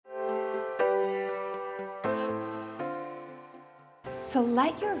So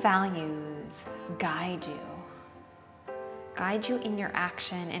let your values guide you. Guide you in your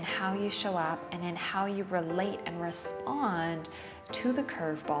action and how you show up and in how you relate and respond to the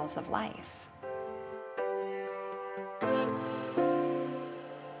curveballs of life.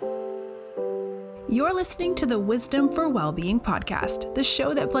 You're listening to the Wisdom for Wellbeing podcast, the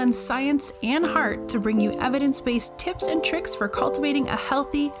show that blends science and heart to bring you evidence-based tips and tricks for cultivating a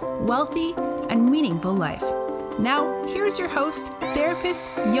healthy, wealthy, and meaningful life. Now, here's your host, therapist,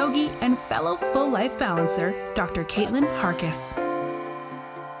 yogi, and fellow full life balancer, Dr. Caitlin Harkis.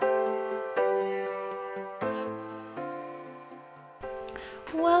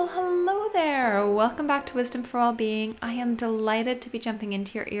 Well, hello there. Welcome back to Wisdom for Wellbeing. I am delighted to be jumping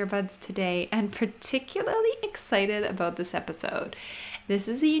into your earbuds today and particularly excited about this episode. This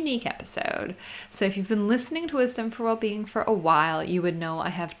is a unique episode. So if you've been listening to Wisdom for Wellbeing for a while, you would know I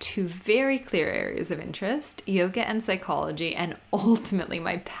have two very clear areas of interest, yoga and psychology, and ultimately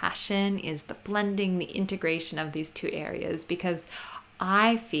my passion is the blending, the integration of these two areas because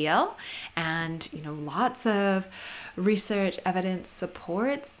I feel, and lots of research evidence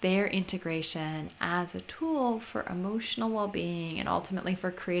supports their integration as a tool for emotional well-being and ultimately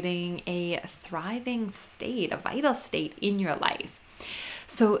for creating a thriving state, a vital state in your life.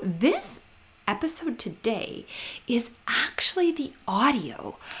 So this episode today is actually the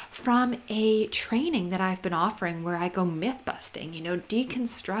audio from a training that I've been offering where I go myth busting,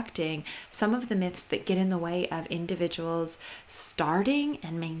 deconstructing some of the myths that get in the way of individuals starting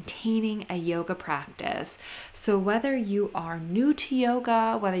and maintaining a yoga practice. So whether you are new to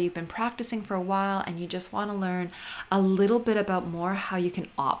yoga, whether you've been practicing for a while and you just want to learn a little bit about more how you can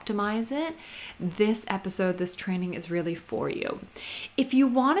optimize it, this episode, this training is really for you. If you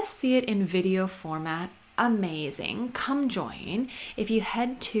want to see it in video format, amazing. Come join. If you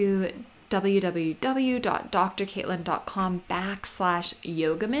head to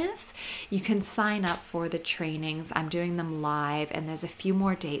www.drcaitlin.com/yogamyths, you can sign up for the trainings. I'm doing them live and there's a few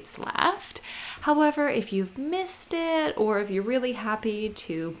more dates left. However, if you've missed it or if you're really happy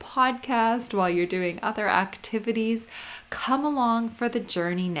to podcast while you're doing other activities, come along for the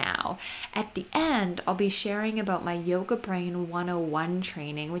journey now. At the end, I'll be sharing about my Yoga Brain 101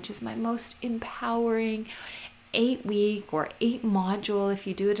 training, which is my most empowering 8-week or 8-module, if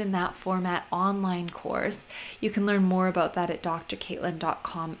you do it in that format, online course. You can learn more about that at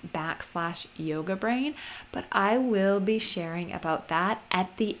drcaitlin.com/yogabrain, but I will be sharing about that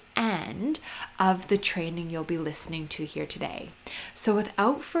at the end of the training you'll be listening to here today. So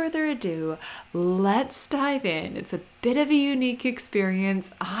without further ado, let's dive in. It's a bit of a unique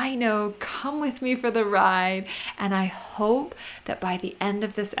experience. I know, come with me for the ride, and I hope that by the end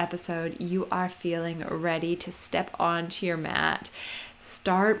of this episode, you are feeling ready to step onto your mat,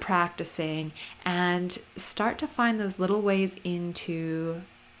 start practicing, and start to find those little ways into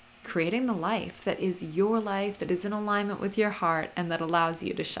creating the life that is your life, that is in alignment with your heart, and that allows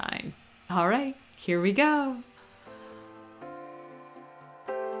you to shine. All right, here we go.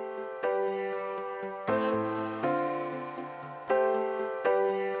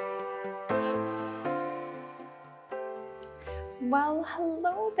 Well,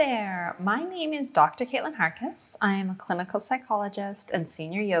 hello there. My name is Dr. Caitlin Harkis. I am a clinical psychologist and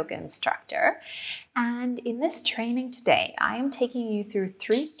senior yoga instructor. And in this training today, I am taking you through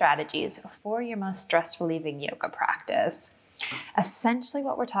 3 strategies for your most stress-relieving yoga practice. Essentially,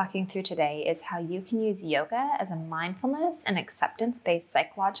 what we're talking through today is how you can use yoga as a mindfulness and acceptance-based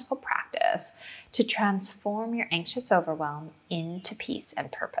psychological practice to transform your anxious overwhelm into peace and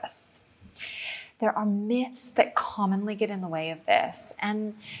purpose. There are myths that commonly get in the way of this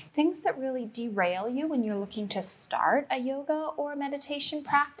and things that really derail you when you're looking to start a yoga or meditation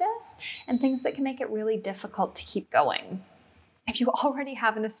practice, and things that can make it really difficult to keep going. If you already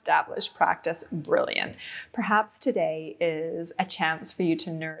have an established practice, brilliant. Perhaps today is a chance for you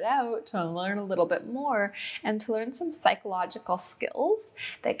to nerd out, to learn a little bit more, and to learn some psychological skills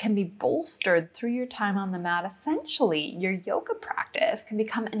that can be bolstered through your time on the mat. Essentially, your yoga practice can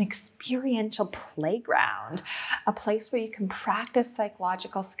become an experiential playground, a place where you can practice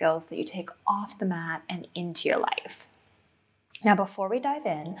psychological skills that you take off the mat and into your life. Now, before we dive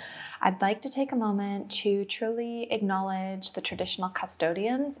in, I'd like to take a moment to truly acknowledge the traditional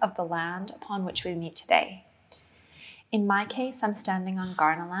custodians of the land upon which we meet today. In my case, I'm standing on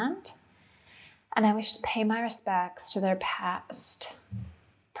Kaurna land, and I wish to pay my respects to their past,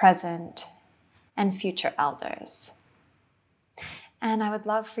 present, and future elders. And I would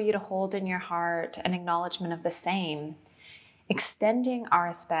love for you to hold in your heart an acknowledgement of the same, extending our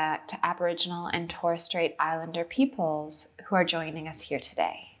respect to Aboriginal and Torres Strait Islander peoples who are joining us here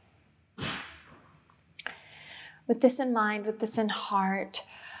today. With this in mind, with this in heart,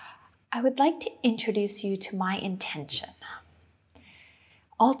 I would like to introduce you to my intention.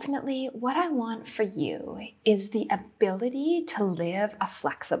 Ultimately, what I want for you is the ability to live a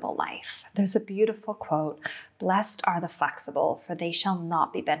flexible life. There's a beautiful quote, "Blessed are the flexible, for they shall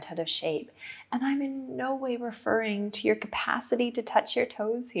not be bent out of shape." And I'm in no way referring to your capacity to touch your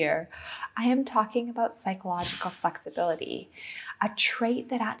toes here. I am talking about psychological flexibility, a trait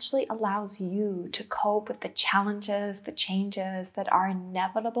that actually allows you to cope with the challenges, the changes that are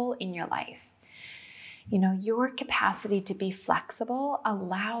inevitable in your life. Your capacity to be flexible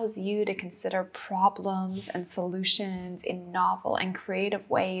allows you to consider problems and solutions in novel and creative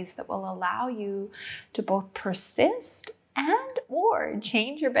ways that will allow you to both persist and or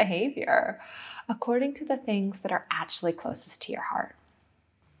change your behavior according to the things that are actually closest to your heart.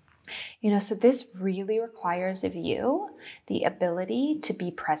 So this really requires of you the ability to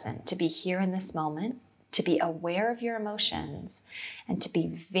be present, to be here in this moment, to be aware of your emotions, and to be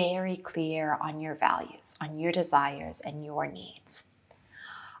very clear on your values, on your desires, and your needs.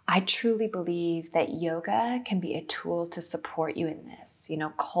 I truly believe that yoga can be a tool to support you in this,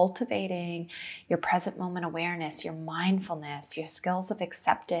 cultivating your present moment awareness, your mindfulness, your skills of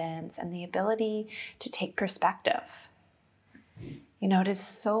acceptance, and the ability to take perspective. It is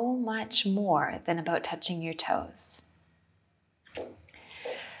so much more than about touching your toes.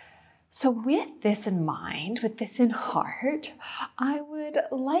 So with this in mind, with this in heart, I would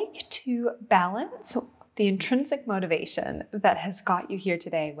like to balance the intrinsic motivation that has got you here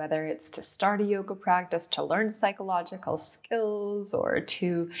today, whether it's to start a yoga practice, to learn psychological skills, or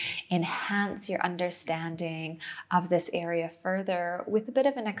to enhance your understanding of this area further with a bit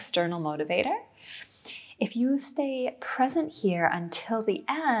of an external motivator. If you stay present here until the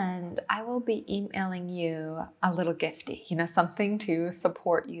end, I will be emailing you a little gifty, something to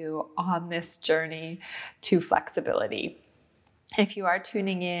support you on this journey to flexibility. If you are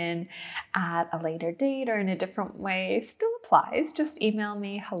tuning in at a later date or in a different way, still applies. Just email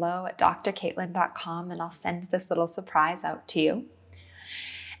me hello@drcaitlin.com and I'll send this little surprise out to you.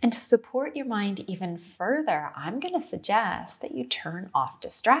 And to support your mind even further, I'm going to suggest that you turn off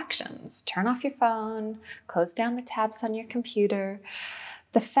distractions. Turn off your phone, close down the tabs on your computer.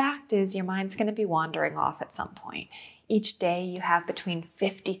 The fact is your mind's going to be wandering off at some point. Each day you have between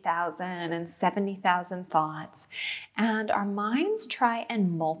 50,000 and 70,000 thoughts, and our minds try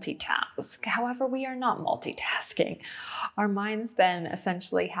and multitask. However, we are not multitasking. Our minds then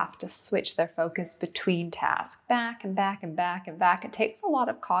essentially have to switch their focus between tasks, back and back and back and back. It takes a lot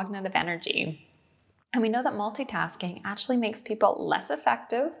of cognitive energy. And we know that multitasking actually makes people less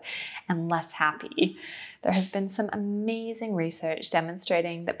effective and less happy. There has been some amazing research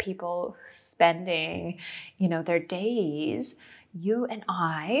demonstrating that people spending, their days, you and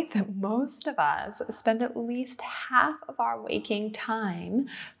I, that most of us spend at least half of our waking time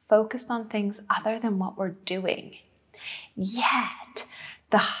focused on things other than what we're doing. Yet,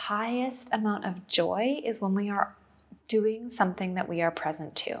 the highest amount of joy is when we are doing something that we are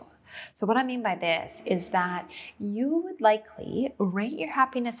present to. So what I mean by this is that you would likely rate your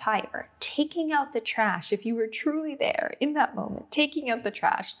happiness higher, taking out the trash if you were truly there in that moment, taking out the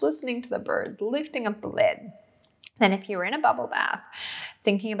trash, listening to the birds, lifting up the lid, than if you were in a bubble bath,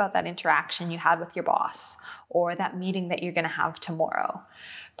 thinking about that interaction you had with your boss or that meeting that you're going to have tomorrow.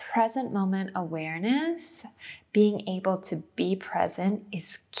 Present moment awareness, being able to be present,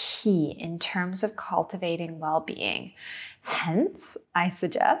 is key in terms of cultivating well-being. Hence, I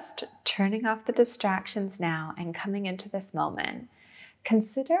suggest turning off the distractions now and coming into this moment.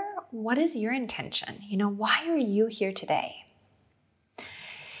 Consider, what is your intention? Why are you here today?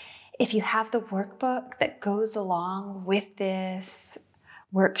 If you have the workbook that goes along with this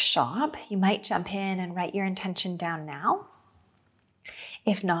workshop, you might jump in and write your intention down now.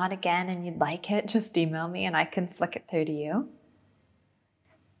 If not, again, and you'd like it, just email me and I can flick it through to you.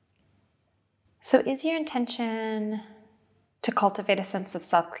 So is your intention to cultivate a sense of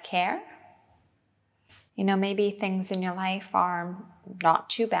self-care? Maybe things in your life are not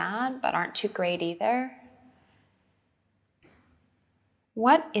too bad, but aren't too great either.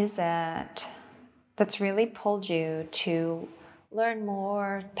 What is it that's really pulled you to learn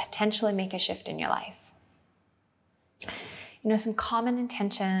more, potentially make a shift in your life? Some common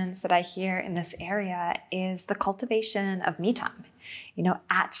intentions that I hear in this area is the cultivation of me time.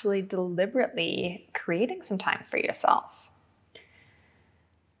 Actually deliberately creating some time for yourself.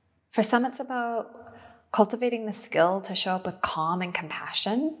 For some, it's about cultivating the skill to show up with calm and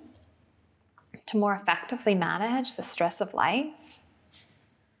compassion, to more effectively manage the stress of life,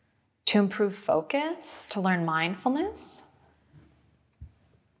 to improve focus, to learn mindfulness.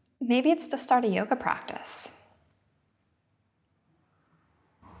 Maybe it's to start a yoga practice.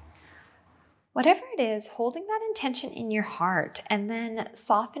 Whatever it is, holding that intention in your heart and then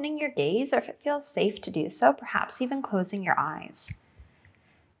softening your gaze, or if it feels safe to do so, perhaps even closing your eyes.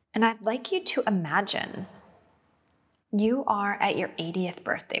 And I'd like you to imagine you are at your 80th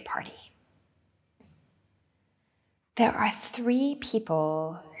birthday party. There are 3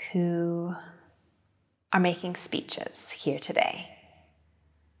 people who are making speeches here today.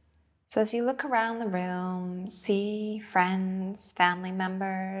 So as you look around the room, see friends, family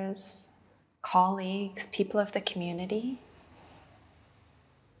members, colleagues, people of the community,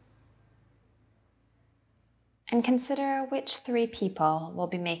 and consider which 3 people will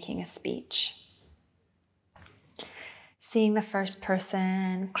be making a speech. Seeing the first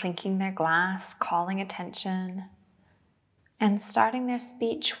person clinking their glass, calling attention, and starting their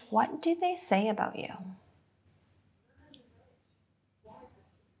speech, what do they say about you?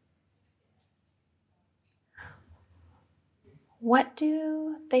 What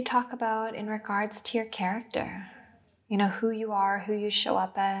do they talk about in regards to your character? You know, who you are, who you show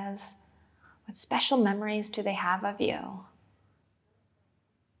up as. What special memories do they have of you?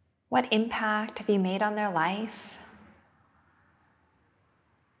 What impact have you made on their life?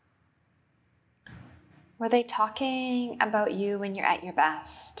 Were they talking about you when you're at your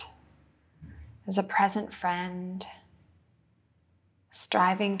best? As a present friend, a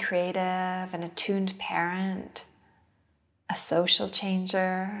striving, creative, and attuned parent, a social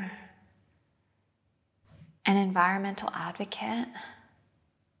changer, an environmental advocate?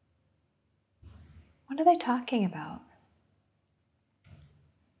 What are they talking about?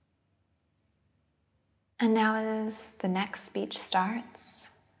 And now as the next speech starts,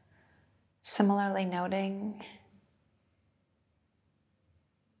 similarly noting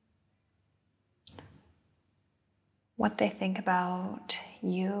what they think about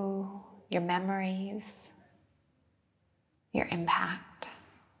you, your memories, your impact.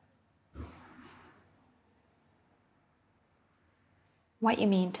 What you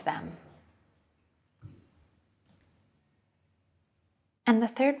mean to them. And the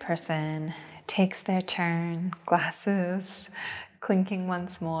third person takes their turn, glasses clinking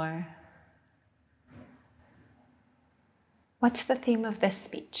once more. What's the theme of this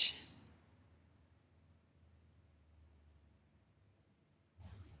speech?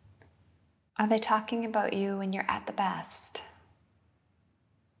 Are they talking about you when you're at the best?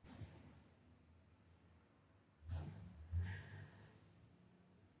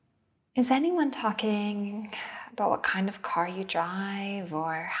 Is anyone talking about what kind of car you drive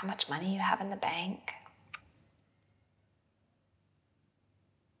or how much money you have in the bank?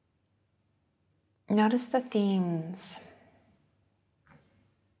 Notice the themes.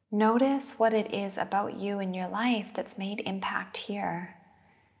 Notice what it is about you in your life that's made impact here.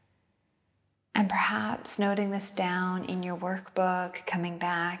 And perhaps noting this down in your workbook, coming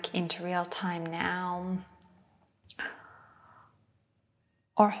back into real time now,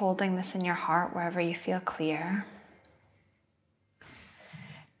 or holding this in your heart wherever you feel clear.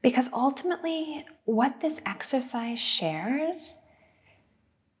 Because ultimately, what this exercise shares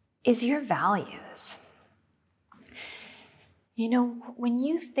is your values. You know, when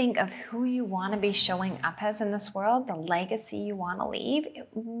you think of who you want to be showing up as in this world, the legacy you want to leave, it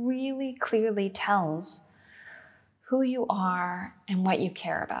really clearly tells who you are and what you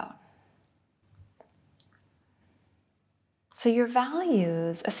care about. So your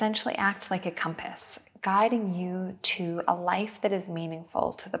values essentially act like a compass, guiding you to a life that is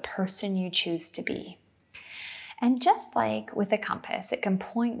meaningful to the person you choose to be. And just like with a compass, it can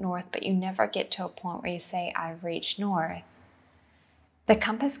point north, but you never get to a point where you say, I've reached north. The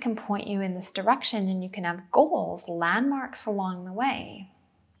compass can point you in this direction, and you can have goals, landmarks along the way.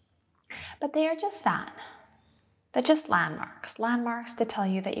 But they are just that. They're just landmarks to tell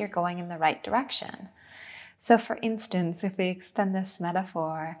you that you're going in the right direction. So for instance, if we extend this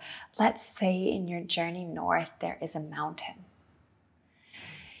metaphor, let's say in your journey north, there is a mountain.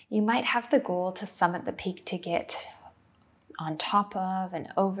 You might have the goal to summit the peak to get on top of and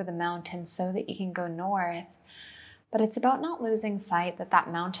over the mountain so that you can go north. But it's about not losing sight that that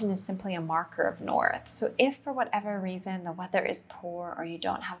mountain is simply a marker of north. So if for whatever reason the weather is poor or you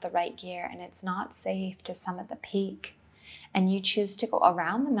don't have the right gear and it's not safe to summit the peak and you choose to go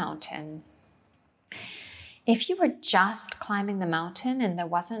around the mountain, if you were just climbing the mountain and there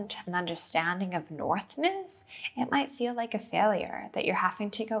wasn't an understanding of northness, it might feel like a failure, that you're having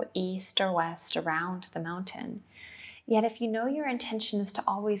to go east or west around the mountain. Yet if you know your intention is to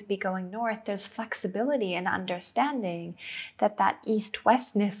always be going north, there's flexibility and understanding that that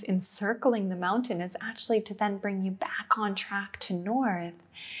east-westness encircling the mountain is actually to then bring you back on track to north.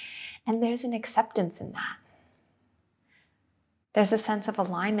 And there's an acceptance in that. There's a sense of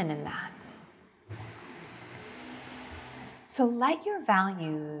alignment in that. So let your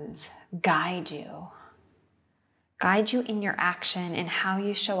values guide you. Guide you in your action, in how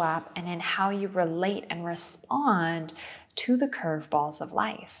you show up, and in how you relate and respond to the curveballs of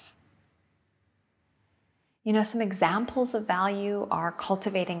life. Some examples of value are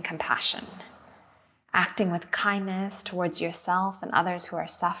cultivating compassion, acting with kindness towards yourself and others who are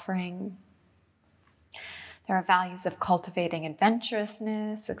suffering. There are values of cultivating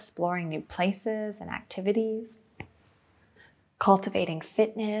adventurousness, exploring new places and activities, cultivating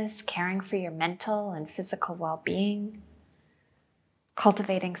fitness, caring for your mental and physical well-being,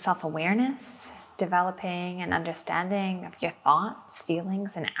 cultivating self-awareness, developing an understanding of your thoughts,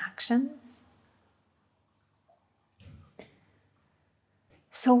 feelings, and actions.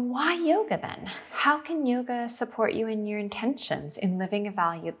 So why yoga then? How can yoga support you in your intentions in living a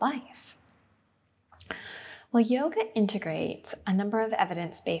valued life? Well, yoga integrates a number of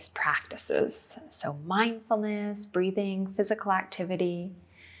evidence-based practices. So mindfulness, breathing, physical activity.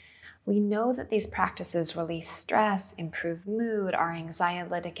 We know that these practices release stress, improve mood, are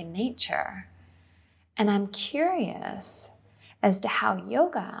anxiolytic in nature. And I'm curious as to how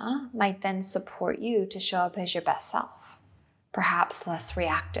yoga might then support you to show up as your best self. Perhaps less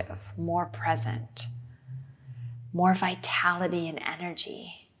reactive, more present, more vitality and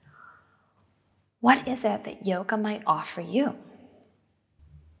energy. What is it that yoga might offer you?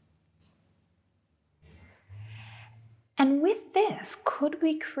 And with this, could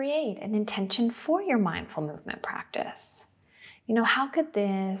we create an intention for your mindful movement practice? How could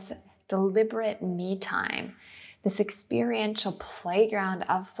this deliberate me time, this experiential playground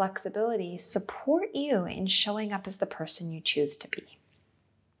of flexibility, support you in showing up as the person you choose to be?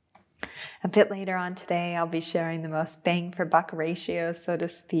 A bit later on today, I'll be sharing the most bang for buck ratio, so to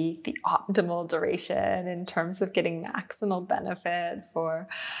speak, the optimal duration in terms of getting maximal benefit for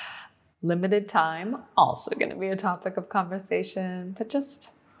limited time. Also going to be a topic of conversation, but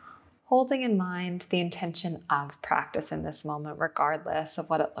just holding in mind the intention of practice in this moment, regardless of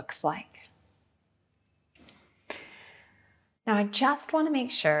what it looks like. Now, I just want to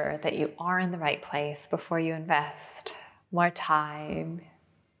make sure that you are in the right place before you invest more time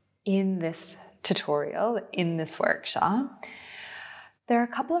in this tutorial, in this workshop. There are a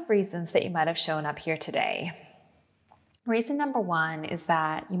couple of reasons that you might have shown up here today. Reason number one is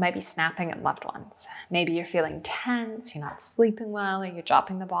that you might be snapping at loved ones. Maybe you're feeling tense, you're not sleeping well, or you're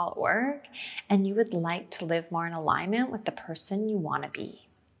dropping the ball at work, and you would like to live more in alignment with the person you want to be.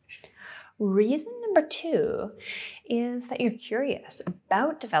 Reason number two is that you're curious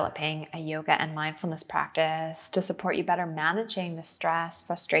about developing a yoga and mindfulness practice to support you better managing the stress,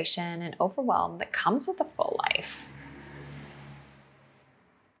 frustration, and overwhelm that comes with a full life.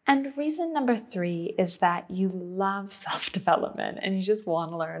 And reason number three is that you love self-development and you just want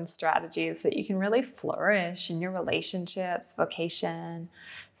to learn strategies that you can really flourish in your relationships, vocation,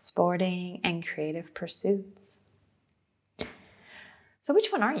 sporting, and creative pursuits. So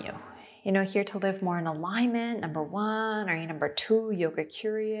which one are you? Here to live more in alignment, number one? Are you number two, yoga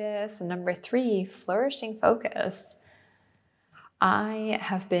curious? And number three, flourishing focus? I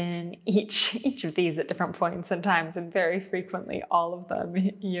have been each of these at different points and times, and very frequently all of them.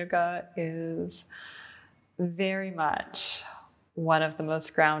 Yoga is very much one of the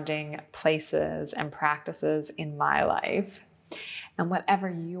most grounding places and practices in my life. And whatever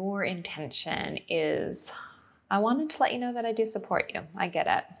your intention is, I wanted to let you know that I do support you. I get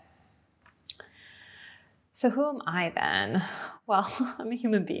it. So who am I then? Well, I'm a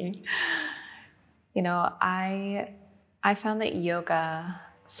human being. I found that yoga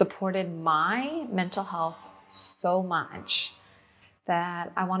supported my mental health so much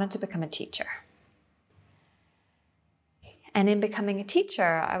that I wanted to become a teacher. And in becoming a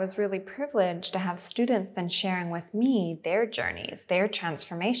teacher, I was really privileged to have students then sharing with me their journeys, their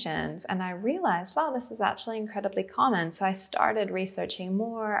transformations. And I realized, wow, this is actually incredibly common. So I started researching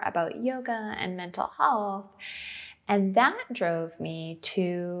more about yoga and mental health. And that drove me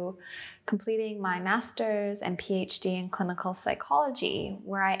to completing my master's and PhD in clinical psychology,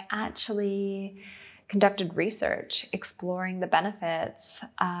 where I actually conducted research exploring the benefits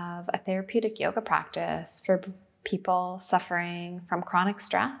of a therapeutic yoga practice for people suffering from chronic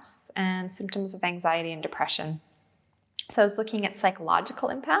stress and symptoms of anxiety and depression. So I was looking at psychological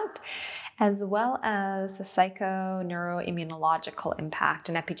impact as well as the psycho-neuroimmunological impact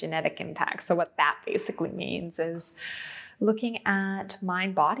and epigenetic impact. So what that basically means is looking at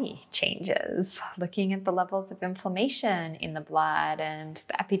mind-body changes, looking at the levels of inflammation in the blood and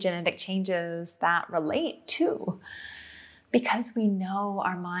the epigenetic changes that relate to because we know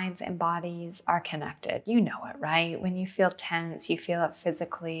our minds and bodies are connected. You know it, right? When you feel tense, you feel it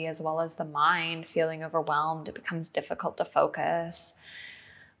physically as well as the mind feeling overwhelmed. It becomes difficult to focus.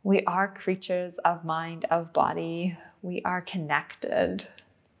 We are creatures of mind, of body. We are connected.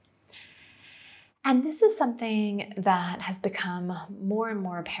 And this is something that has become more and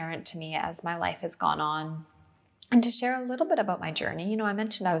more apparent to me as my life has gone on. And to share a little bit about my journey, I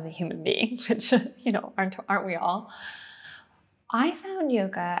mentioned I was a human being, which, aren't we all? I found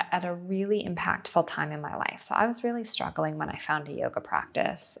yoga at a really impactful time in my life. So I was really struggling when I found a yoga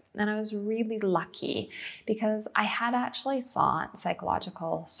practice. And I was really lucky because I had actually sought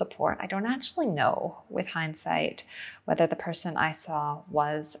psychological support. I don't actually know with hindsight whether the person I saw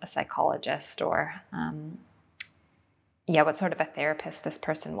was a psychologist or what sort of a therapist this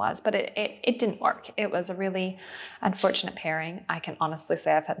person was, but it didn't work. It was a really unfortunate pairing. I can honestly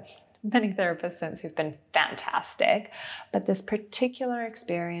say I've had many therapists since who've been fantastic, but this particular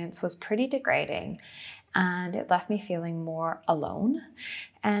experience was pretty degrading and it left me feeling more alone.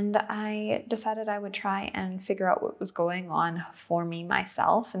 And I decided I would try and figure out what was going on for me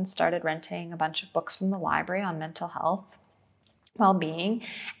myself and started renting a bunch of books from the library on mental health, well-being,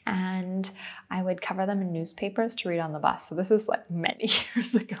 and I would cover them in newspapers to read on the bus. So this is like many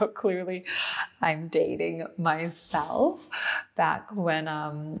years ago. Clearly, I'm dating myself back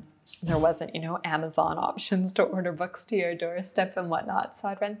when there wasn't, Amazon options to order books to your doorstep and whatnot. So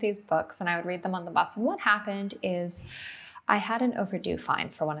I'd rent these books and I would read them on the bus. And what happened is I had an overdue fine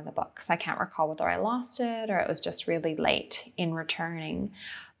for one of the books. I can't recall whether I lost it or it was just really late in returning.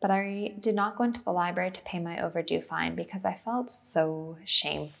 But I did not go into the library to pay my overdue fine because I felt so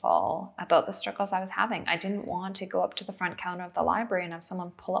shameful about the struggles I was having. I didn't want to go up to the front counter of the library and have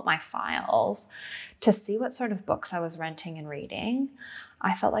someone pull up my files to see what sort of books I was renting and reading.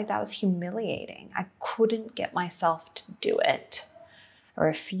 I felt like that was humiliating. I couldn't get myself to do it or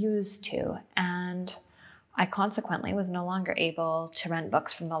refuse to. And I consequently was no longer able to rent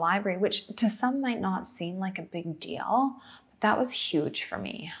books from the library, which to some might not seem like a big deal. That was huge for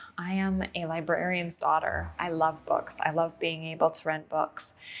me. I am a librarian's daughter. I love books. I love being able to rent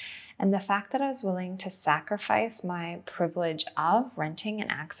books. And the fact that I was willing to sacrifice my privilege of renting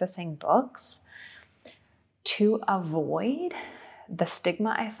and accessing books to avoid the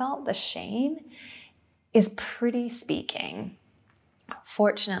stigma I felt, the shame, is pretty speaking.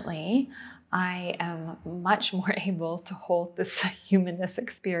 Fortunately, I am much more able to hold this humanness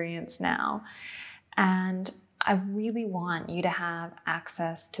experience now. And I really want you to have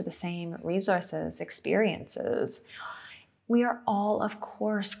access to the same resources, experiences. We are all, of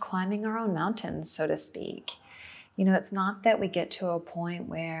course, climbing our own mountains, so to speak. It's not that we get to a point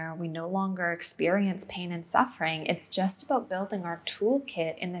where we no longer experience pain and suffering. It's just about building our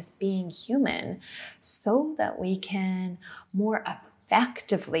toolkit in this being human so that we can more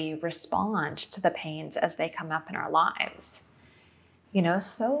effectively respond to the pains as they come up in our lives,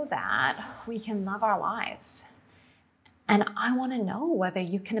 so that we can love our lives. And I want to know whether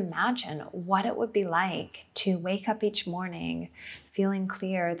you can imagine what it would be like to wake up each morning feeling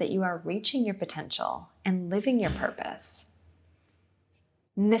clear that you are reaching your potential and living your purpose.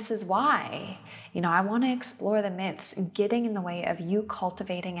 And this is why, I want to explore the myths getting in the way of you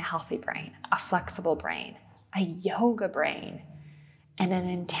cultivating a healthy brain, a flexible brain, a yoga brain, and an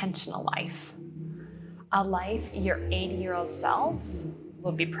intentional life. A life your 80-year-old self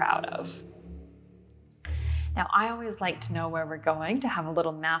will be proud of. Now, I always like to know where we're going, to have a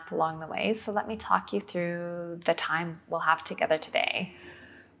little map along the way. So let me talk you through the time we'll have together today.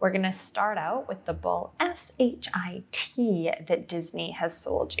 We're going to start out with the bull SHIT that Disney has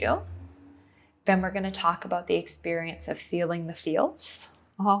sold you. Then we're going to talk about the experience of feeling the feels,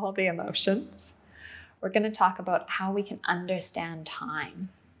 all the emotions. We're going to talk about how we can understand time,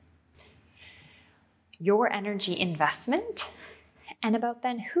 your energy investment, and about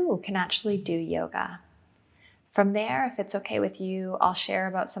then who can actually do yoga. From there, if it's okay with you, I'll share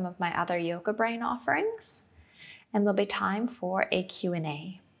about some of my other Yoga Brain offerings, and there'll be time for a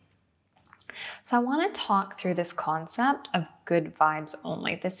Q&A. So I want to talk through this concept of good vibes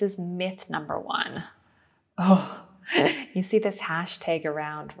only. This is myth number 1. Oh, you see this hashtag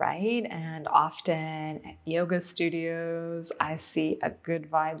around, right? And often at yoga studios, I see a good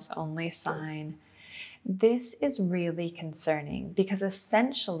vibes only sign. This is really concerning because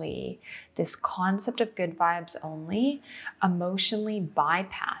essentially this concept of good vibes only emotionally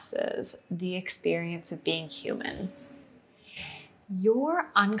bypasses the experience of being human. Your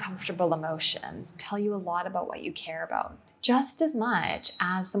uncomfortable emotions tell you a lot about what you care about. just as much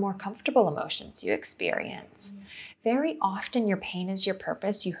as the more comfortable emotions you experience. Very often your pain is your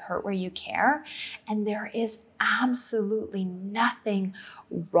purpose, you hurt where you care, and there is absolutely nothing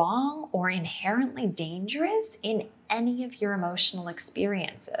wrong or inherently dangerous in any of your emotional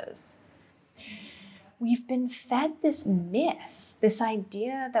experiences. We've been fed this myth, this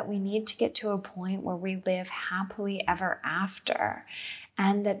idea that we need to get to a point where we live happily ever after,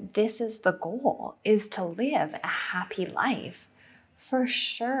 and that this is the goal, is to live a happy life. For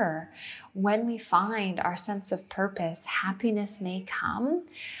sure, when we find our sense of purpose, happiness may come,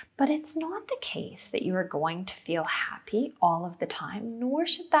 but it's not the case that you are going to feel happy all of the time, nor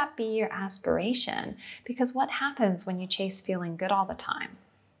should that be your aspiration, because what happens when you chase feeling good all the time?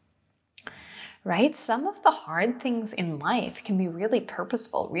 Right? Some of the hard things in life can be really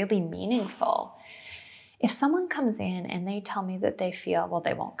purposeful, really meaningful. If someone comes in and they tell me that they feel, well,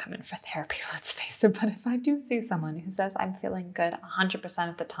 they won't come in for therapy, let's face it, but if I do see someone who says, I'm feeling good 100%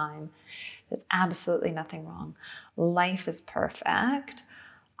 of the time, there's absolutely nothing wrong, life is perfect,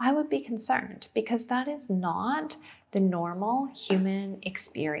 I would be concerned, because that is not the normal human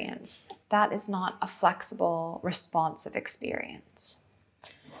experience. That is not a flexible, responsive experience.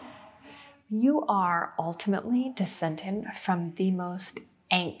 You are ultimately descended from the most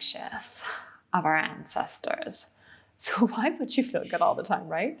anxious of our ancestors. So why would you feel good all the time,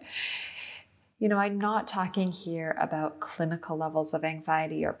 right? I'm not talking here about clinical levels of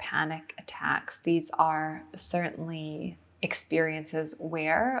anxiety or panic attacks. These are certainly experiences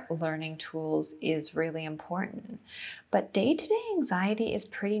where learning tools is really important. But day-to-day anxiety is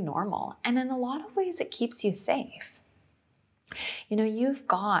pretty normal. And in a lot of ways, it keeps you safe. You've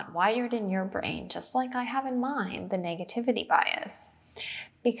got wired in your brain, just like I have in mine, the negativity bias.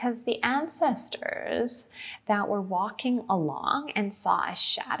 Because the ancestors that were walking along and saw a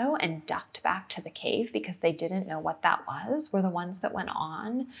shadow and ducked back to the cave because they didn't know what that was, were the ones that went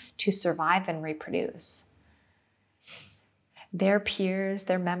on to survive and reproduce. Their peers,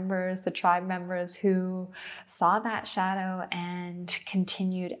 their members, the tribe members who saw that shadow and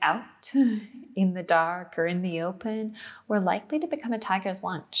continued out in the dark or in the open were likely to become a tiger's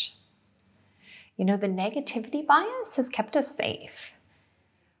lunch. The negativity bias has kept us safe.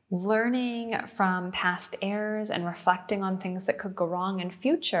 Learning from past errors and reflecting on things that could go wrong in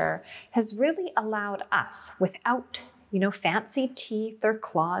future has really allowed us, without, fancy teeth or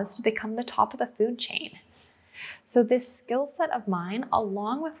claws, to become the top of the food chain. So this skill set of mine,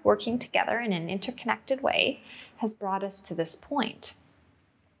 along with working together in an interconnected way, has brought us to this point.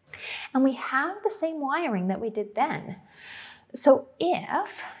 And we have the same wiring that we did then. So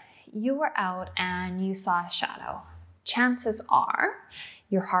if you were out and you saw a shadow, chances are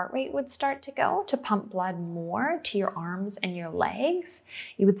your heart rate would start to go to pump blood more to your arms and your legs.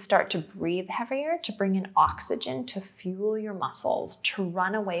 You would start to breathe heavier to bring in oxygen to fuel your muscles, to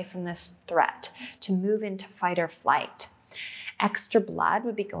run away from this threat, to move into fight or flight. Extra blood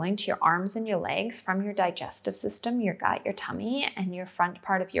would be going to your arms and your legs from your digestive system, your gut, your tummy, and your front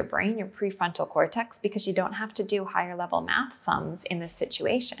part of your brain, your prefrontal cortex, because you don't have to do higher level math sums in this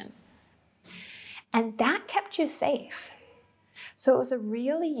situation. And that kept you safe. So it was a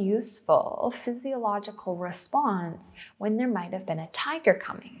really useful physiological response when there might have been a tiger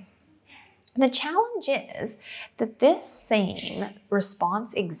coming. The challenge is that this same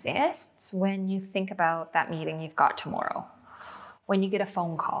response exists when you think about that meeting you've got tomorrow, when you get a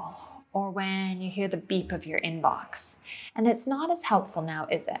phone call, or when you hear the beep of your inbox. And it's not as helpful now,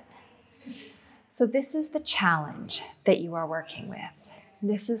 is it? So this is the challenge that you are working with.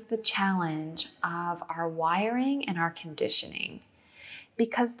 This is the challenge of our wiring and our conditioning,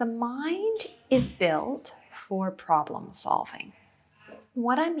 because the mind is built for problem solving.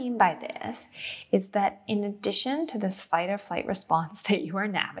 What I mean by this is that in addition to this fight or flight response that you are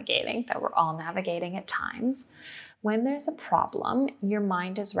navigating, that we're all navigating at times, when there's a problem, your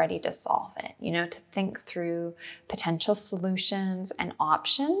mind is ready to solve it, to think through potential solutions and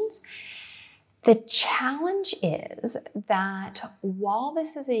options. The challenge is that while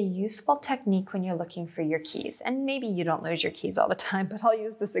this is a useful technique when you're looking for your keys, and maybe you don't lose your keys all the time, but I'll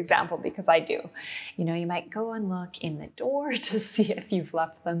use this example because I do. You might go and look in the door to see if you've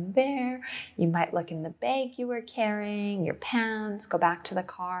left them there. You might look in the bag you were carrying, your pants, go back to the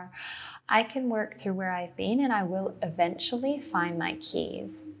car. I can work through where I've been and I will eventually find my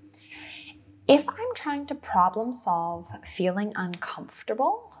keys. If I'm trying to problem solve feeling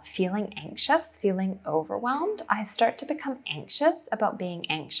uncomfortable, feeling anxious, feeling overwhelmed, I start to become anxious about being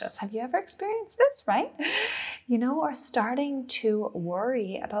anxious. Have you ever experienced this, right? Or starting to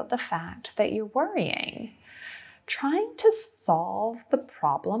worry about the fact that you're worrying. Trying to solve the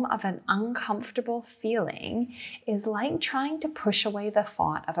problem of an uncomfortable feeling is like trying to push away the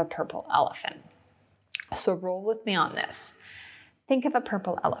thought of a purple elephant. So roll with me on this. Think of a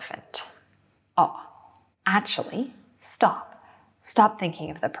purple elephant. Oh, actually, stop. Stop thinking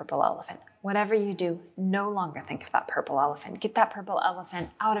of the purple elephant. Whatever you do, no longer think of that purple elephant. Get that purple elephant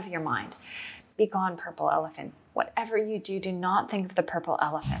out of your mind. Be gone, purple elephant. Whatever you do, do not think of the purple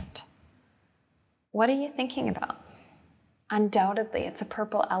elephant. What are you thinking about? Undoubtedly, it's a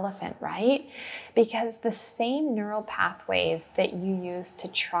purple elephant, right? Because the same neural pathways that you use to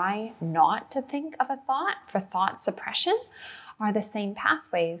try not to think of a thought for thought suppression are the same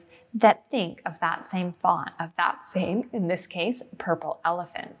pathways that think of that same thought, of that same, in this case, purple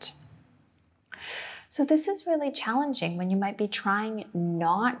elephant. So this is really challenging when you might be trying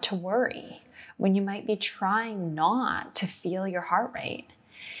not to worry, when you might be trying not to feel your heart rate.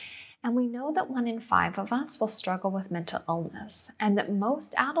 And we know that 1 in 5 of us will struggle with mental illness, and that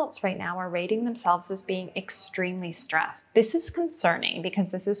most adults right now are rating themselves as being extremely stressed. This is concerning because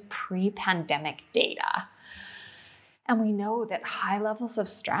this is pre-pandemic data. And we know that high levels of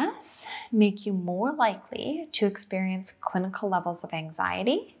stress make you more likely to experience clinical levels of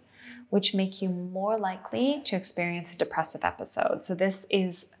anxiety, which make you more likely to experience a depressive episode. So this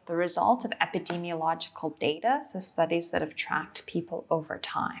is the result of epidemiological data, so studies that have tracked people over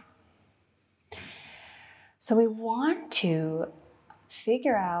time. So we want to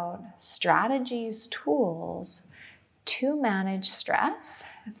figure out strategies, tools to manage stress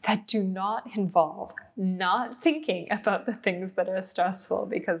that do not involve not thinking about the things that are stressful,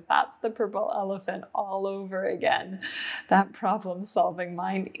 because that's the purple elephant all over again. That problem-solving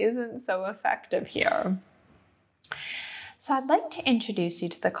mind isn't so effective here. So I'd like to introduce you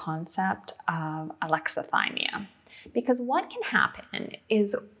to the concept of alexithymia, because what can happen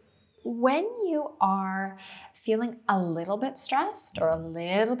is when you are feeling a little bit stressed or a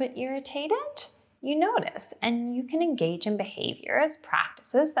little bit irritated, you notice and you can engage in behaviors,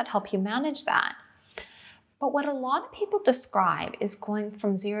 practices that help you manage that. But what a lot of people describe is going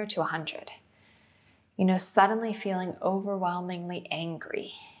from 0 to 100. Suddenly feeling overwhelmingly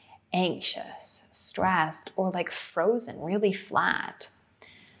angry, anxious, stressed, or like frozen, really flat.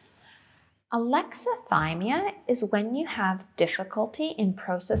 Alexithymia is when you have difficulty in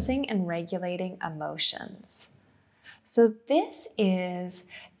processing and regulating emotions. So this is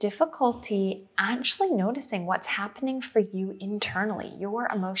difficulty actually noticing what's happening for you internally, your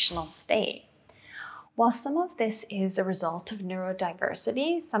emotional state. While some of this is a result of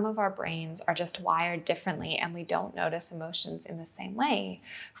neurodiversity, some of our brains are just wired differently and we don't notice emotions in the same way.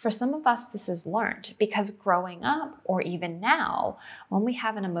 For some of us, this is learned because growing up, or even now, when we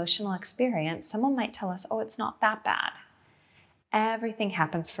have an emotional experience, someone might tell us, oh, it's not that bad. Everything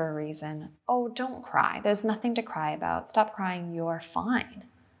happens for a reason. Oh, don't cry. There's nothing to cry about. Stop crying. You're fine.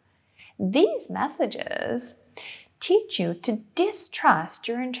 These messages teach you to distrust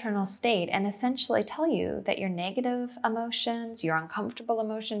your internal state and essentially tell you that your negative emotions, your uncomfortable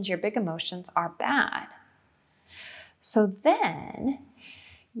emotions, your big emotions are bad. So then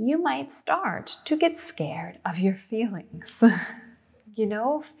you might start to get scared of your feelings.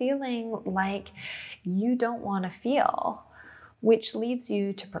 Feeling like you don't want to feel, which leads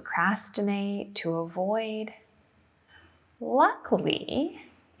you to procrastinate, to avoid. Luckily,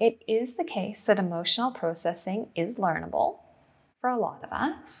 it is the case that emotional processing is learnable for a lot of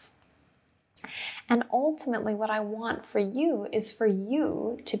us. And ultimately, what I want for you is for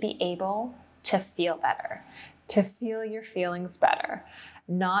you to be able to feel better, to feel your feelings better,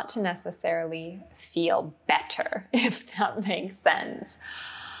 not to necessarily feel better, if that makes sense.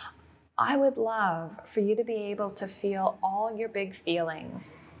 I would love for you to be able to feel all your big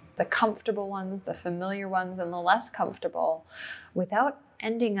feelings, the comfortable ones, the familiar ones, and the less comfortable, without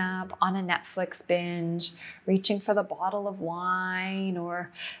ending up on a Netflix binge, reaching for the bottle of wine,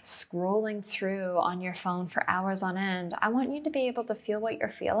 or scrolling through on your phone for hours on end. I want you to be able to feel what you're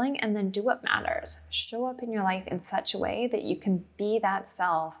feeling and then do what matters. Show up in your life in such a way that you can be that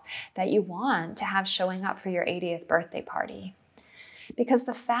self that you want to have showing up for your 80th birthday party. Because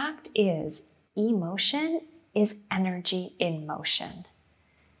the fact is, emotion is energy in motion.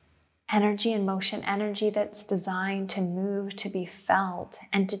 Energy in motion, energy that's designed to move, to be felt,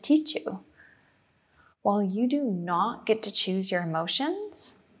 and to teach you. While you do not get to choose your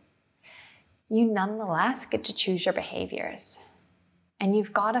emotions, you nonetheless get to choose your behaviors. And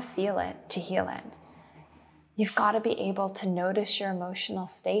you've got to feel it to heal it. You've got to be able to notice your emotional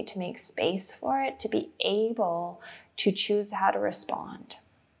state, to make space for it, to be able to choose how to respond.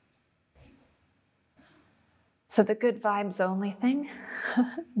 So the good vibes only thing,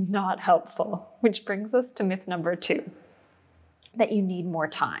 not helpful, which brings us to myth number 2, that you need more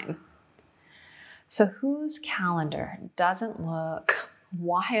time. So whose calendar doesn't look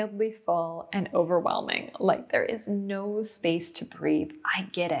wildly full and overwhelming, like there is no space to breathe? I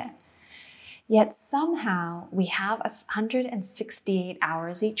get it. Yet somehow we have 168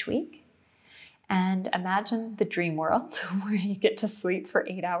 hours each week. And imagine the dream world where you get to sleep for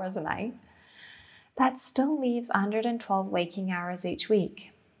 8 hours a night. That still leaves 112 waking hours each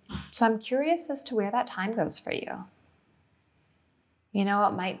week. So I'm curious as to where that time goes for you. You know,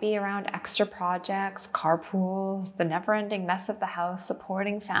 it might be around extra projects, carpools, the never-ending mess of the house,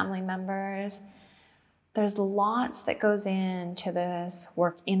 supporting family members. There's lots that goes into this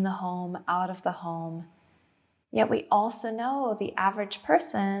work in the home, out of the home. Yet we also know the average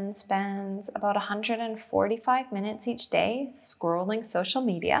person spends about 145 minutes each day scrolling social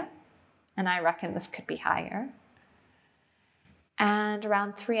media, and I reckon this could be higher, and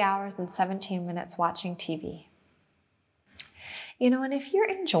around 3 hours and 17 minutes watching TV. You know, and if you're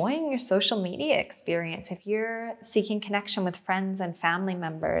enjoying your social media experience, if you're seeking connection with friends and family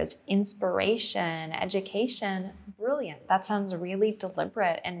members, inspiration, education, brilliant. That sounds really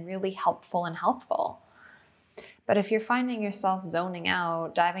deliberate and really helpful and healthful. But if you're finding yourself zoning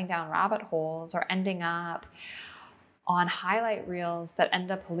out, diving down rabbit holes, or ending up on highlight reels that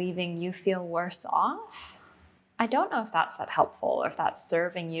end up leaving you feel worse off, I don't know if that's that helpful or if that's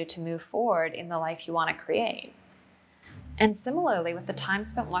serving you to move forward in the life you want to create. And similarly with the time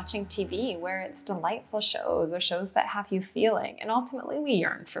spent watching TV, where it's delightful shows or shows that have you feeling, and ultimately we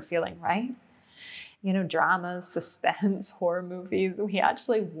yearn for feeling, right? You know, dramas, suspense, horror movies, we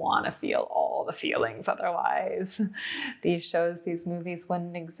actually want to feel all the feelings, otherwise these shows, these movies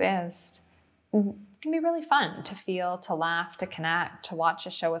wouldn't exist. It can be really fun to feel, to laugh, to connect, to watch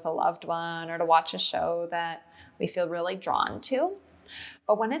a show with a loved one, or to watch a show that we feel really drawn to.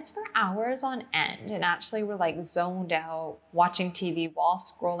 But when it's for hours on end and actually we're like zoned out watching TV while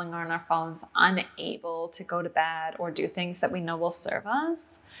scrolling on our phones, unable to go to bed or do things that we know will serve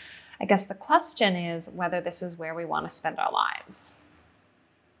us, I guess the question is whether this is where we want to spend our lives.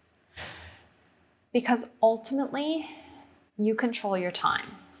 Because ultimately, you control your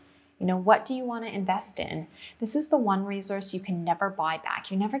time. You know, what do you want to invest in? This is the one resource you can never buy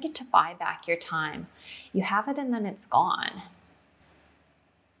back. You never get to buy back your time. You have it and then it's gone.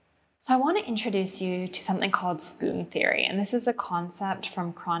 So I want to introduce you to something called spoon theory. And this is a concept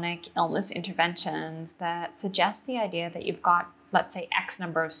from chronic illness interventions that suggests the idea that you've got, let's say, X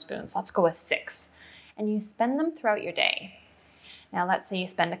number of spoons. Let's go with 6. And you spend them throughout your day. Now, let's say you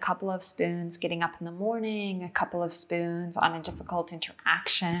spend a couple of spoons getting up in the morning, a couple of spoons on a difficult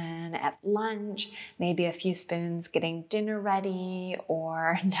interaction at lunch, maybe a few spoons getting dinner ready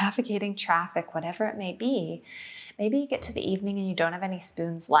or navigating traffic, whatever it may be. Maybe you get to the evening and you don't have any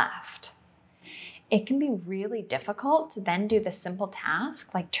spoons left. It can be really difficult to then do the simple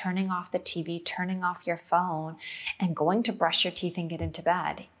task like turning off the TV, turning off your phone, and going to brush your teeth and get into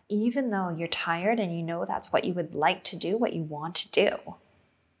bed, even though you're tired and you know that's what you would like to do, what you want to do.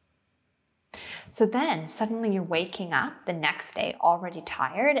 So then suddenly you're waking up the next day already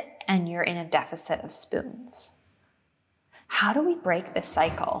tired and you're in a deficit of spoons. How do we break this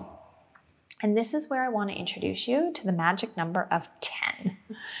cycle? And this is where I want to introduce you to the magic number of 10.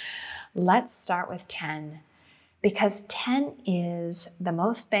 Let's start with 10, because 10 is the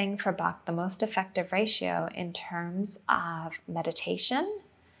most bang for buck, the most effective ratio in terms of meditation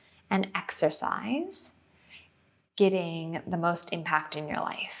and exercise, getting the most impact in your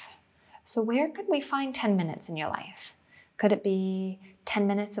life. So where could we find 10 minutes in your life? Could it be 10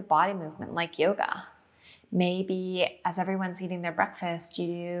 minutes of body movement like yoga? Maybe as everyone's eating their breakfast, you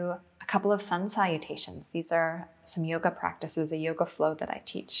do a couple of sun salutations. These are some yoga practices, a yoga flow that I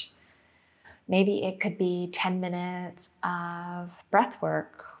teach. Maybe it could be 10 minutes of breath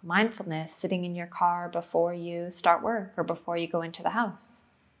work, mindfulness, sitting in your car before you start work or before you go into the house.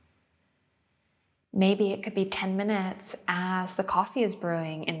 Maybe it could be 10 minutes as the coffee is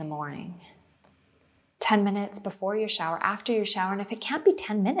brewing in the morning. 10 minutes before your shower, after your shower, and if it can't be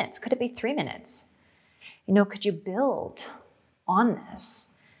 10 minutes, could it be 3 minutes? You know, could you build on this?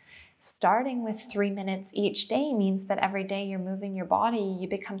 Starting with 3 minutes each day means that every day you're moving your body, you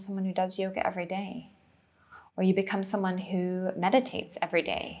become someone who does yoga every day. Or you become someone who meditates every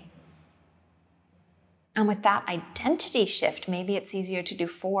day. And with that identity shift, maybe it's easier to do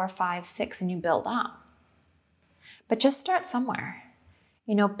 4, 5, 6, and you build up. But just start somewhere.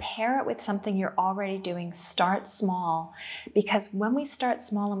 Pair it with something you're already doing. Start small, because when we start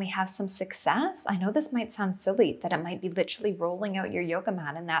small and we have some success, I know this might sound silly, that it might be literally rolling out your yoga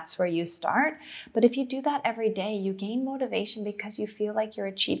mat and that's where you start. But if you do that every day, you gain motivation because you feel like you're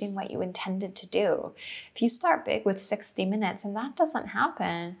achieving what you intended to do. If you start big with 60 minutes and that doesn't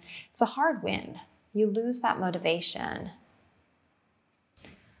happen, it's a hard win. You lose that motivation.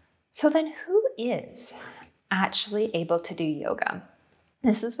 So then who is actually able to do yoga?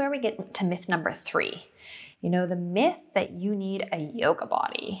 This is where we get to myth number 3. The myth that you need a yoga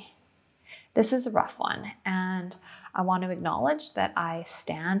body. This is a rough one, and I want to acknowledge that I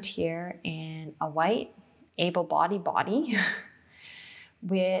stand here in a white, able-bodied body,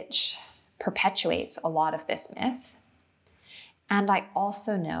 which perpetuates a lot of this myth. And I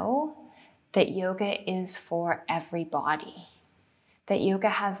also know that yoga is for everybody. That yoga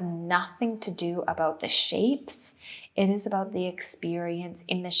has nothing to do about the shapes. It is about the experience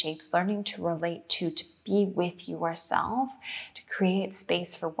in the shapes, learning to relate to be with yourself, to create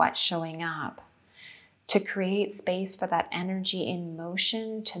space for what's showing up, to create space for that energy in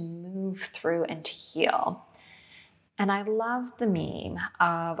motion to move through and to heal. And I love the meme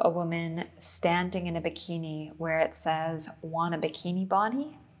of a woman standing in a bikini where it says, "Want a bikini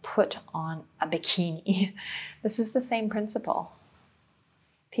body? Put on a bikini." This is the same principle.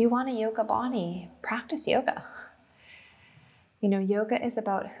 If you want a yoga body, practice yoga. Yoga is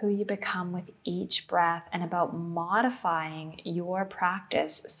about who you become with each breath and about modifying your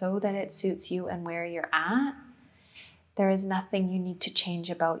practice so that it suits you and where you're at. There is nothing you need to change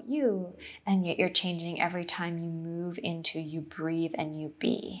about you, and yet you're changing every time you move into, you breathe, and you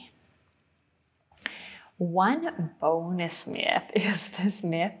be. One bonus myth is this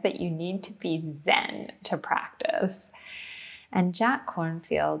myth that you need to be Zen to practice. And Jack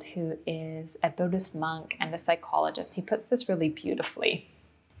Kornfield, who is a Buddhist monk and a psychologist, he puts this really beautifully.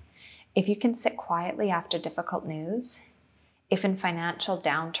 If you can sit quietly after difficult news, if in financial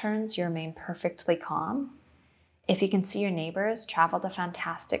downturns you remain perfectly calm, if you can see your neighbors travel to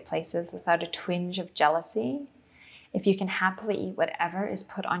fantastic places without a twinge of jealousy, if you can happily eat whatever is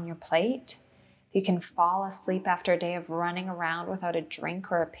put on your plate, if you can fall asleep after a day of running around without a drink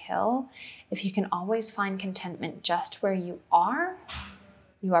or a pill, if you can always find contentment just where you are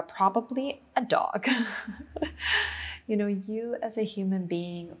probably a dog. You as a human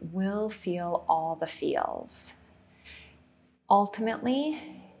being will feel all the feels. Ultimately,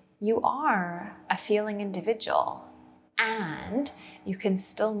 you are a feeling individual, and you can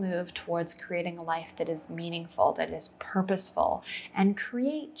still move towards creating a life that is meaningful, that is purposeful, and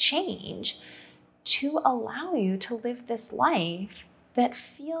create change to allow you to live this life that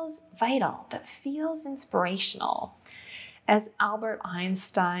feels vital, that feels inspirational. As Albert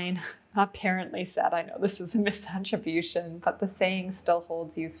Einstein apparently said, I know this is a misattribution, but the saying still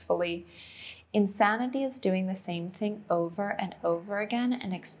holds usefully, insanity is doing the same thing over and over again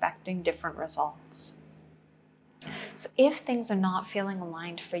and expecting different results. So if things are not feeling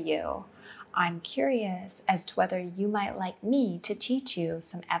aligned for you, I'm curious as to whether you might like me to teach you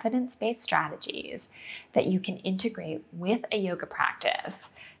some evidence-based strategies that you can integrate with a yoga practice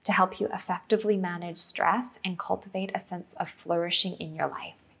to help you effectively manage stress and cultivate a sense of flourishing in your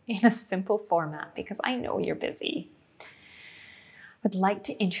life in a simple format, because I know you're busy. I'd like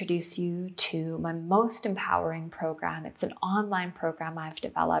to introduce you to my most empowering program. It's an online program I've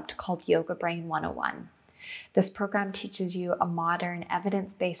developed called Yoga Brain 101. This program teaches you a modern,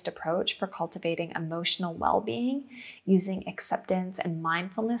 evidence-based approach for cultivating emotional well-being using acceptance and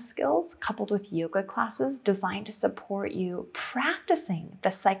mindfulness skills coupled with yoga classes designed to support you practicing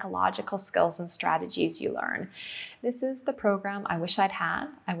the psychological skills and strategies you learn. This is the program I wish I'd had.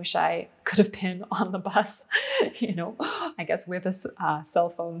 I wish I could have been on the bus, I guess with a cell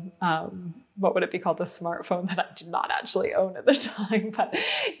phone, what would it be called? A smartphone that I did not actually own at the time, but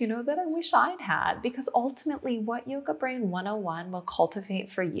that I wish I'd had, because ultimately what Yoga Brain 101 will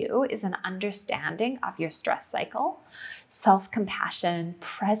cultivate for you is an understanding of your stress cycle, self-compassion,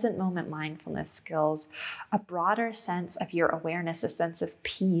 present moment mindfulness skills, a broader sense of your awareness, a sense of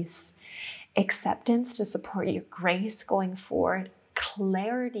peace, acceptance to support your grace going forward,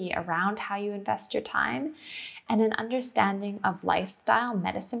 clarity around how you invest your time, and an understanding of lifestyle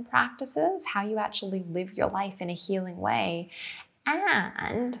medicine practices, how you actually live your life in a healing way.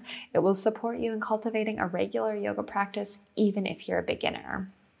 And it will support you in cultivating a regular yoga practice, even if you're a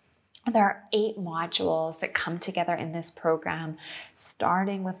beginner. There are 8 modules that come together in this program,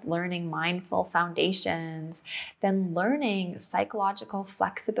 starting with learning mindful foundations, then learning psychological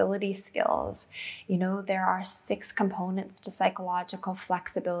flexibility skills. There are 6 components to psychological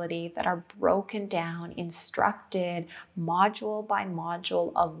flexibility that are broken down, instructed module by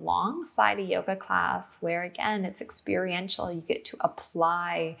module alongside a yoga class where, again, it's experiential. You get to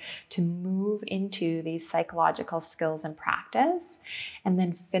apply to move into these psychological skills and practice, and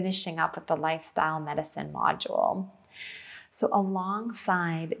then finishing up with the lifestyle medicine module. So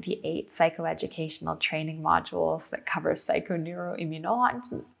alongside the 8 psychoeducational training modules that cover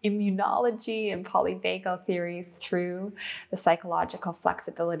psychoneuroimmunology and polyvagal theory through the psychological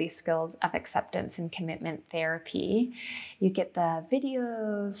flexibility skills of acceptance and commitment therapy, you get the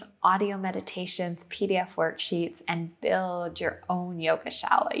videos, audio meditations, PDF worksheets, and build your own yoga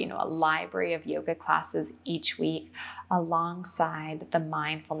shala, a library of yoga classes each week alongside the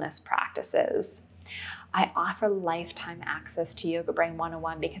mindfulness practices. I offer lifetime access to Yoga Brain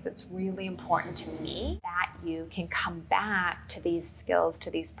 101 because it's really important to me that you can come back to these skills, to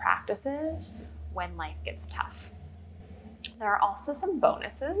these practices when life gets tough. There are also some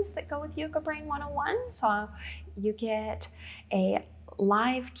bonuses that go with Yoga Brain 101. So you get a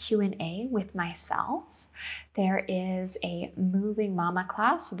live Q&A with myself. There is a moving mama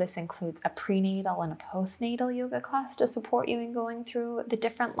class. So this includes a prenatal and a postnatal yoga class to support you in going through the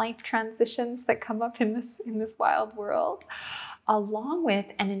different life transitions that come up in this wild world, along with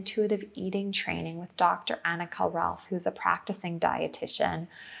an intuitive eating training with Dr. Annika Ralph, who's a practicing dietitian.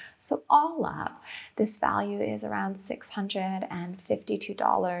 So all up, this value is around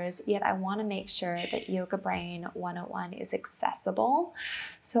 $652, yet I want to make sure that Yoga Brain 101 is accessible.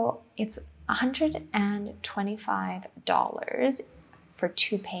 So it's $125 for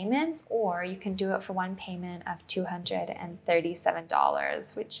 2 payments, or you can do it for 1 payment of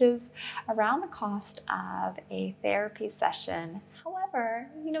 $237, which is around the cost of a therapy session. However,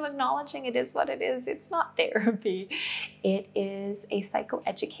 acknowledging it is what it is. It's not therapy. It is a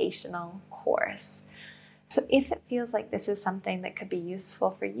psychoeducational course. So if it feels like this is something that could be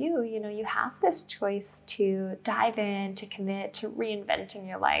useful for you, you have this choice to dive in, to commit to reinventing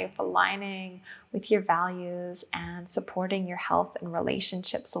your life, aligning with your values and supporting your health and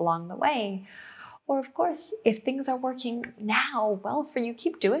relationships along the way. Or of course, if things are working now well for you,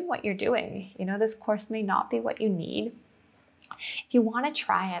 keep doing what you're doing. This course may not be what you need. If you want to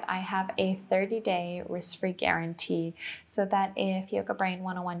try it, I have a 30-day risk-free guarantee so that if Yoga Brain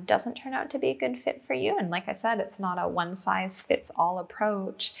 101 doesn't turn out to be a good fit for you, and like I said, it's not a one-size-fits-all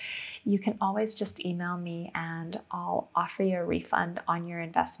approach, you can always just email me and I'll offer you a refund on your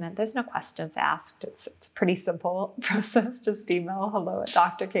investment. There's no questions asked. It's a pretty simple process. Just email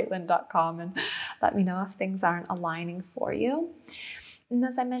hello@drcaitlin.com and let me know if things aren't aligning for you. And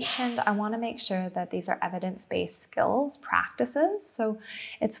as I mentioned, I want to make sure that these are evidence-based skills, practices. So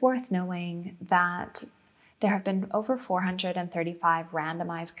it's worth knowing that there have been over 435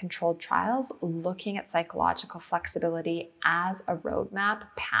 randomized controlled trials looking at psychological flexibility as a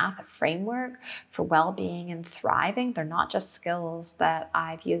roadmap, path, a framework for well-being and thriving. They're not just skills that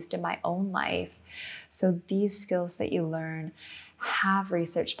I've used in my own life. So these skills that you learn have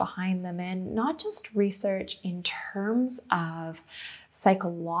research behind them, and not just research in terms of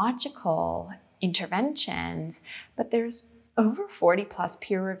psychological interventions, but there's over 40 plus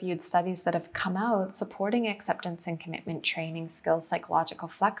peer-reviewed studies that have come out supporting acceptance and commitment training skills, psychological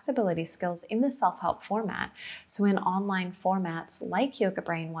flexibility skills in the self-help format. So in online formats like Yoga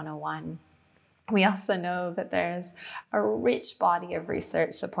Brain 101, we also know that there's a rich body of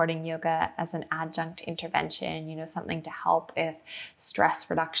research supporting yoga as an adjunct intervention, something to help with stress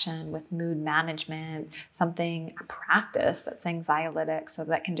reduction, with mood management, a practice that's anxiolytic so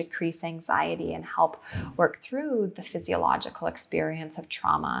that can decrease anxiety and help work through the physiological experience of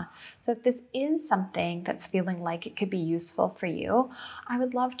trauma. So if this is something that's feeling like it could be useful for you, I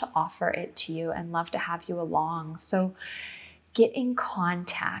would love to offer it to you and love to have you along. So get in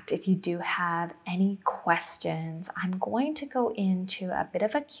contact if you do have any questions. I'm going to go into a bit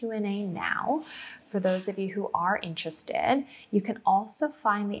of a Q&A now for those of you who are interested. You can also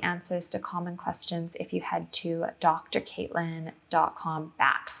find the answers to common questions if you head to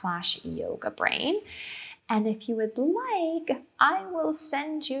drcaitlin.com/yogabrain. And if you would like, I will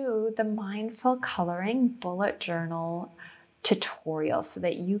send you the Mindful Coloring Bullet Journal tutorial so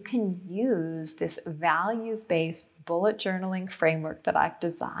that you can use this values-based bullet journaling framework that I've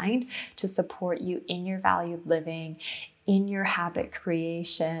designed to support you in your valued living, in your habit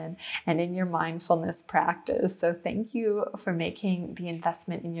creation and in your mindfulness practice. So thank you for making the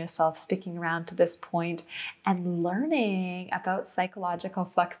investment in yourself, sticking around to this point and learning about psychological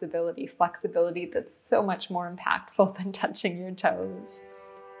flexibility that's so much more impactful than touching your toes.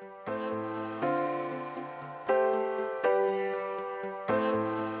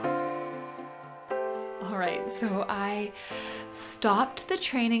 All right, so I stopped the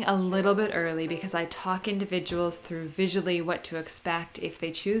training a little bit early because I talk individuals through visually what to expect if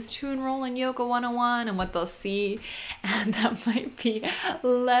they choose to enroll in Yoga 101 and what they'll see, and that might be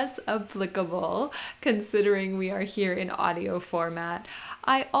less applicable considering we are here in audio format.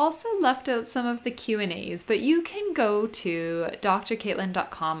 I also left out some of the Q&As, but you can go to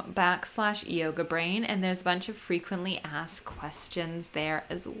drcaitlin.com/yogabrain, and there's a bunch of frequently asked questions there,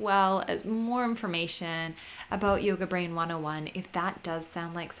 as well as more information about Yoga Brain 101 if that does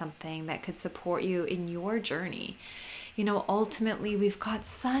sound like something that could support you in your journey. You know, ultimately we've got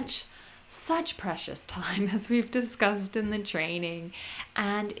such precious time, as we've discussed in the training,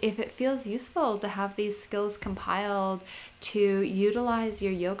 and if it feels useful to have these skills compiled to utilize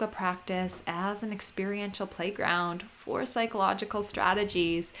your yoga practice as an experiential playground for psychological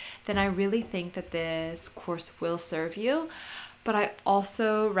strategies, then I really think that this course will serve you. But I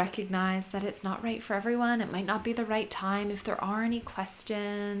also recognize that it's not right for everyone. It might not be the right time. If there are any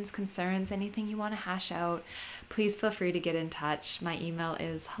questions, concerns, anything you want to hash out, please feel free to get in touch. My email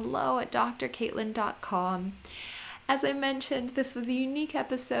is hello@drcaitlin.com. As I mentioned, this was a unique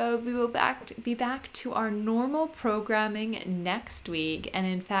episode. We will be back to our normal programming next week. And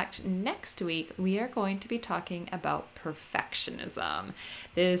in fact, next week, we are going to be talking about perfectionism.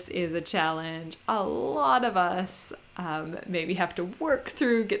 This is a challenge a lot of us maybe have to work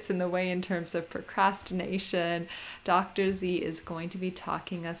through, gets in the way in terms of procrastination. Dr. Z is going to be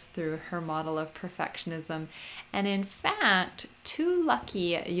talking us through her model of perfectionism. And in fact, 2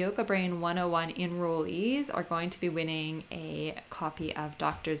 lucky Yoga Brain 101 enrollees are going to be winning a copy of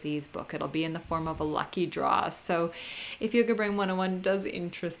Dr. Z's book. It'll be in the form of a lucky draw. So if Yoga Brain 101 does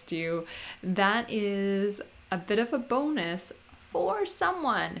interest you, that is a bit of a bonus for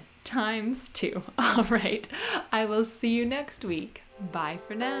someone times 2. All right, I will see you next week. Bye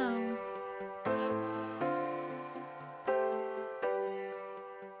for now.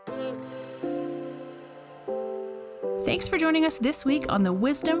 Thanks for joining us this week on the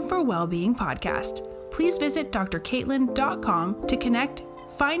Wisdom for Wellbeing podcast. Please visit drcaitlin.com to connect,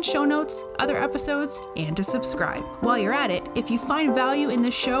 find show notes, other episodes, and to subscribe. While you're at it, if you find value in the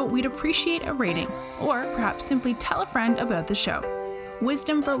show, we'd appreciate a rating, or perhaps simply tell a friend about the show.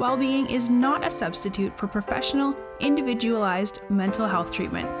 Wisdom for Wellbeing is not a substitute for professional, individualized mental health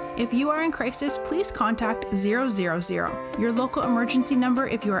treatment. If you are in crisis, please contact 000, your local emergency number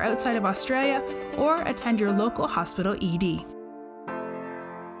if you are outside of Australia, or attend your local hospital ED.